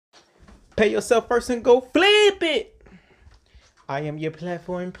Pay yourself first and go flip it. I am your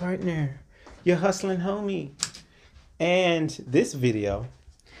platform partner, your hustling homie. And this video,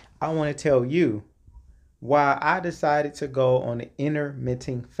 I want to tell you why I decided to go on an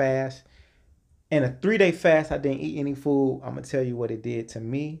intermittent fast. In a 3-day fast, I didn't eat any food. I'm going to tell you what it did to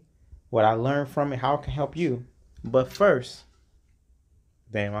me, what I learned from it, how it can help you. But first,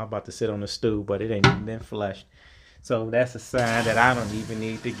 damn, I'm about to sit on the stool, but it ain't even been flushed. So that's a sign that I don't even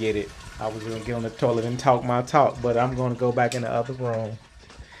need to get it. I was going to get on the toilet and talk my talk, but I'm going to go back in the other room.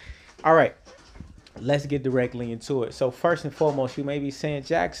 All right, let's get directly into it. So first and foremost, you may be saying,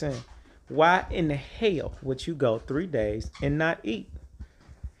 Jackson, why in the hell would you go 3 days and not eat?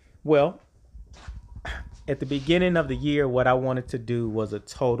 Well, at the beginning of the year, what I wanted to do was a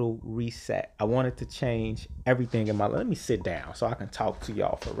total reset. I wanted to change everything in my life. Let me sit down so I can talk to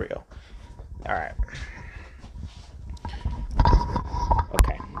y'all for real. All right.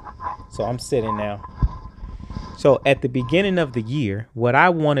 Okay. So I'm sitting now. So at the beginning of the year, what I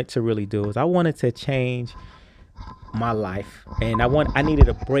wanted to really do is I wanted to change my life, and I needed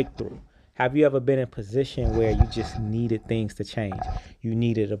a breakthrough. Have you ever been in a position where you just needed things to change? You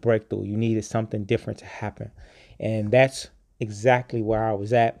needed a breakthrough. You needed something different to happen. And that's exactly where I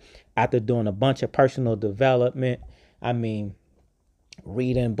was at after doing a bunch of personal development. I mean,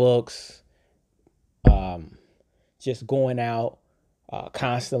 reading books, just going out,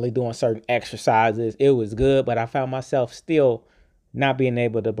 constantly doing certain exercises. It was good, but I found myself still not being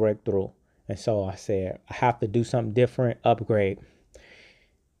able to break through. And so I said, I have to do something different, upgrade.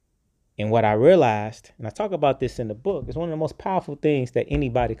 And what I realized, and I talk about this in the book, is one of the most powerful things that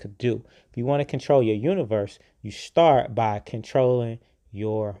anybody could do. If you want to control your universe, you start by controlling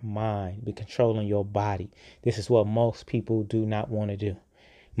your mind, by controlling your body. This is what most people do not want to do.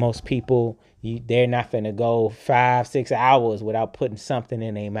 Most people, they're not going to go 5-6 hours without putting something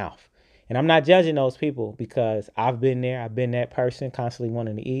in their mouth. And I'm not judging those people because I've been there. I've been that person constantly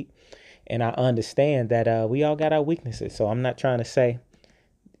wanting to eat. And I understand that we all got our weaknesses. So I'm not trying to say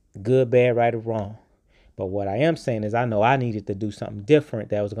good, bad, right, or wrong. But what I am saying is I know I needed to do something different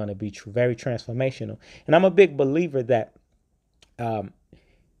that was going to be very transformational. And I'm a big believer that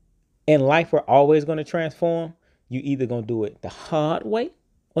in life, we're always going to transform. You either going to do it the hard way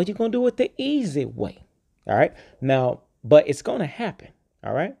or you're going to do it the easy way. All right. Now, but it's going to happen.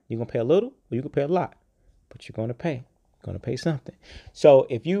 All right. You're going to pay a little or you can pay a lot, but you're going to pay. Going to pay something. So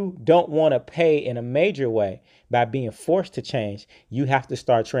if you don't want to pay in a major way by being forced to change, you have to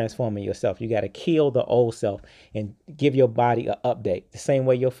start transforming yourself. You got to kill the old self and give your body an update. The same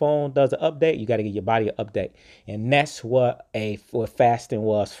way your phone does an update, you got to give your body an update. And that's what fasting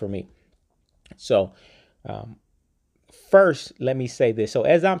was for me. So first, let me say this. So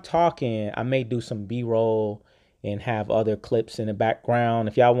as I'm talking, I may do some B-roll and have other clips in the background.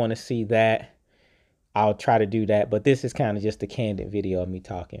 If y'all want to see that, I'll try to do that, but this is kind of just a candid video of me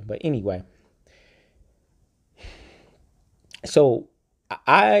talking. But anyway, so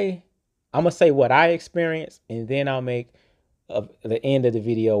I'm gonna say what I experienced, and then I'll make the end of the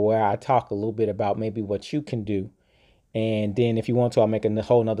video where I talk a little bit about maybe what you can do. And then if you want to, I'll make a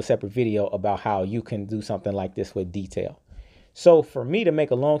whole nother separate video about how you can do something like this with detail. So for me, to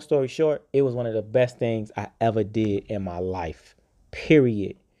make a long story short, it was one of the best things I ever did in my life,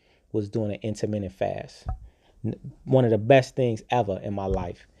 period. Was doing an intermittent fast. One of the best things ever in my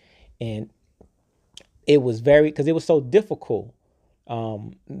life. And it was because it was so difficult.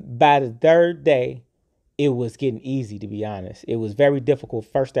 By the third day, it was getting easy, to be honest. It was very difficult.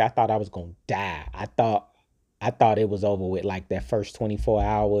 First day, I thought I was going to die. I thought it was over with. Like that first 24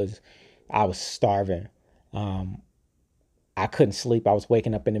 hours, I was starving. I couldn't sleep. I was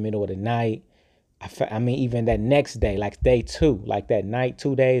waking up in the middle of the night. I mean, even that next day, like day 2, like that night,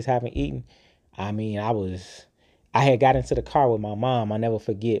 2 days haven't eaten. I mean, I had got into the car with my mom. I never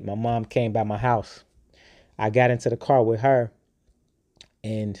forget. My mom came by my house. I got into the car with her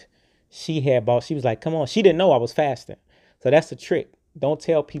and she was like, come on. She didn't know I was fasting. So that's the trick. Don't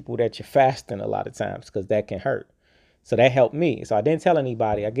tell people that you're fasting a lot of times because that can hurt. So that helped me. So I didn't tell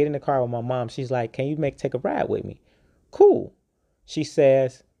anybody. I get in the car with my mom. She's like, can you take a ride with me? Cool. She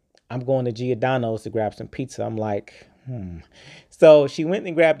says, I'm going to Giordano's to grab some pizza. I'm like, So she went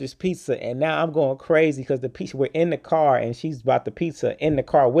and grabbed this pizza, and now I'm going crazy because the pizza, we're in the car, and she's bought the pizza in the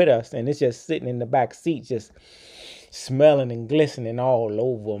car with us, and it's just sitting in the back seat, just smelling and glistening all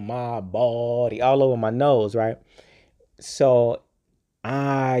over my body, all over my nose, right? So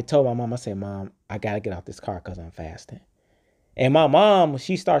I told my mom, I said, Mom, I got to get out this car because I'm fasting. And my mom,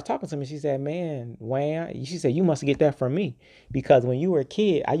 she starts talking to me. She said, man, Wayne, she said, you must get that from me. Because when you were a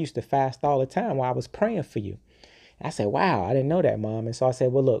kid, I used to fast all the time while I was praying for you. I said, wow, I didn't know that, Mom. And so I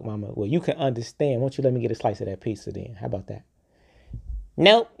said, well, look, Mama, well, you can understand. Why don't you let me get a slice of that pizza then? How about that?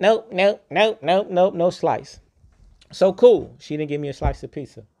 Nope, nope, nope, nope, nope, nope, no slice. So cool. She didn't give me a slice of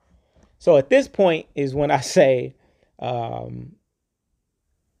pizza. So at this point is when I say, um,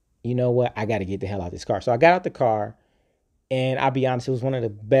 you know what? I got to get the hell out of this car. So I got out the car, and I'll be honest, it was one of the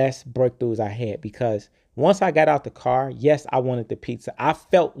best breakthroughs I had because once I got out the car, yes, I wanted the pizza. I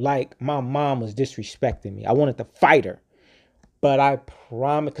felt like my mom was disrespecting me. I wanted to fight her. But I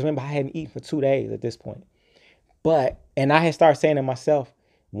promise, because remember, I hadn't eaten for 2 days at this point. And I had started saying to myself,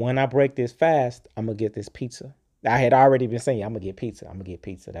 when I break this fast, I'm going to get this pizza. I had already been saying, I'm going to get pizza. I'm going to get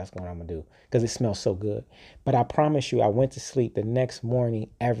pizza. That's what I'm going to do because it smells so good. But I promise you, I went to sleep. The next morning,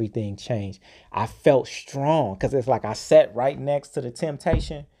 everything changed. I felt strong because it's like I sat right next to the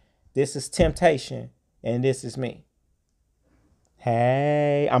temptation. This is temptation, and this is me.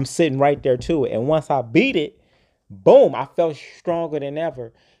 Hey, I'm sitting right there to it. And once I beat it, boom, I felt stronger than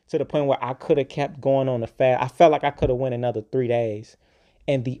ever to the point where I could have kept going on the fast. I felt like I could have went another 3 days.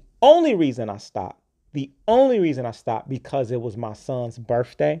 And the only reason I stopped because it was my son's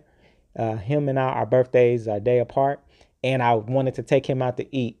birthday. Him and our birthdays are a day apart. And I wanted to take him out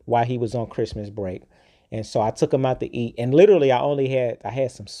to eat while he was on Christmas break. And so I took him out to eat. And literally I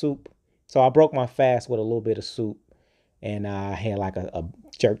had some soup. So I broke my fast with a little bit of soup. And I had like a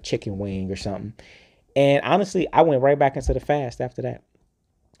jerk chicken wing or something. And honestly, I went right back into the fast after that.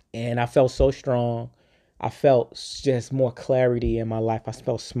 And I felt so strong. I felt just more clarity in my life. I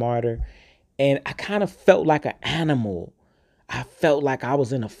felt smarter. And I kind of felt like an animal. I felt like I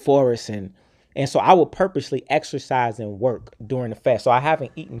was in a forest and so I would purposely exercise and work during the fast. So I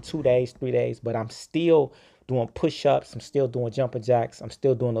haven't eaten 2 days, 3 days, but I'm still doing push-ups. I'm still doing jumping jacks. I'm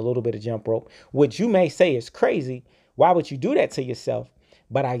still doing a little bit of jump rope, which you may say is crazy. Why would you do that to yourself?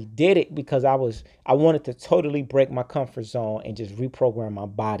 But I did it because I wanted to totally break my comfort zone and just reprogram my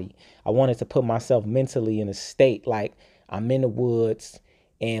body. I wanted to put myself mentally in a state like I'm in the woods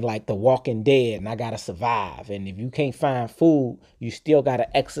and like the Walking Dead and I gotta survive. And if you can't find food, you still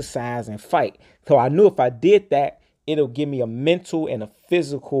gotta exercise and fight. So I knew if I did that, it'll give me a mental and a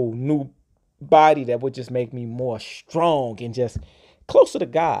physical new body that would just make me more strong and just closer to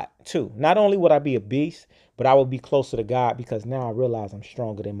God too. Not only would I be a beast, but I would be closer to God because now I realize I'm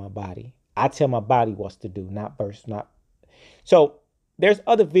stronger than my body. I tell my body what to do, not burst, not. So there's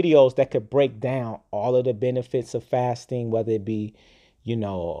other videos that could break down all of the benefits of fasting, whether it be,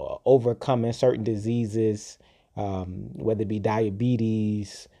 overcoming certain diseases, whether it be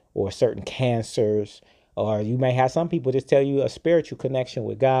diabetes or certain cancers, or you may have some people just tell you a spiritual connection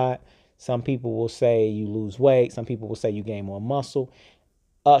with God. Some people will say you lose weight. Some people will say you gain more muscle.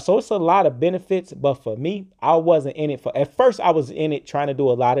 So it's a lot of benefits, but for me, I wasn't in it at first I was in it trying to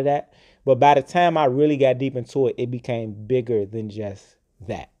do a lot of that. But by the time I really got deep into it, it became bigger than just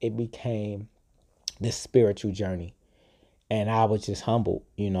that. It became this spiritual journey. And I was just humbled.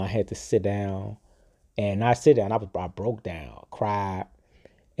 I had to sit down and I sit down. I broke down, cried,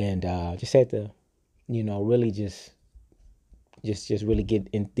 and just had to, really just really get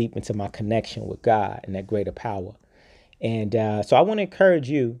in deep into my connection with God and that greater power. And so I want to encourage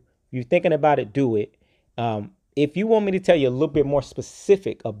you, if you're thinking about it, do it. If you want me to tell you a little bit more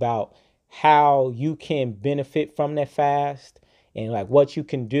specific about how you can benefit from that fast and like what you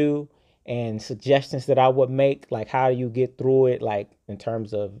can do and suggestions that I would make, like how do you get through it, like in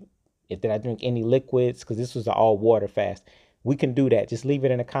terms of if did I drink any liquids, because this was an all water fast. We can do that. Just leave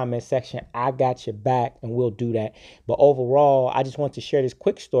it in the comment section. I got your back and we'll do that. But overall, I just want to share this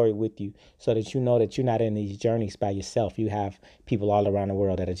quick story with you so that you know that you're not in these journeys by yourself. You have people all around the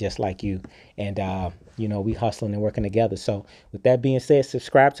world that are just like you. And, we hustling and working together. So with that being said,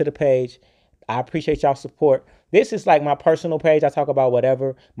 subscribe to the page. I appreciate y'all support. This is like my personal page. I talk about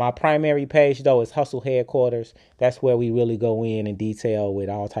whatever. My primary page, though, is Hustle Headquarters. That's where we really go in detail with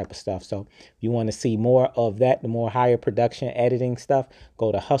all type of stuff. So if you want to see more of that, the more higher production editing stuff,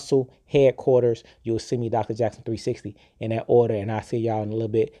 go to Hustle Headquarters. You'll see me, Dr. Jackson 360, in that order. And I'll see y'all in a little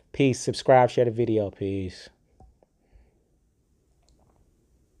bit. Peace. Subscribe, share the video. Peace.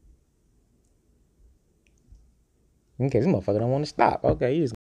 Okay, this motherfucker don't want to stop. Okay, you just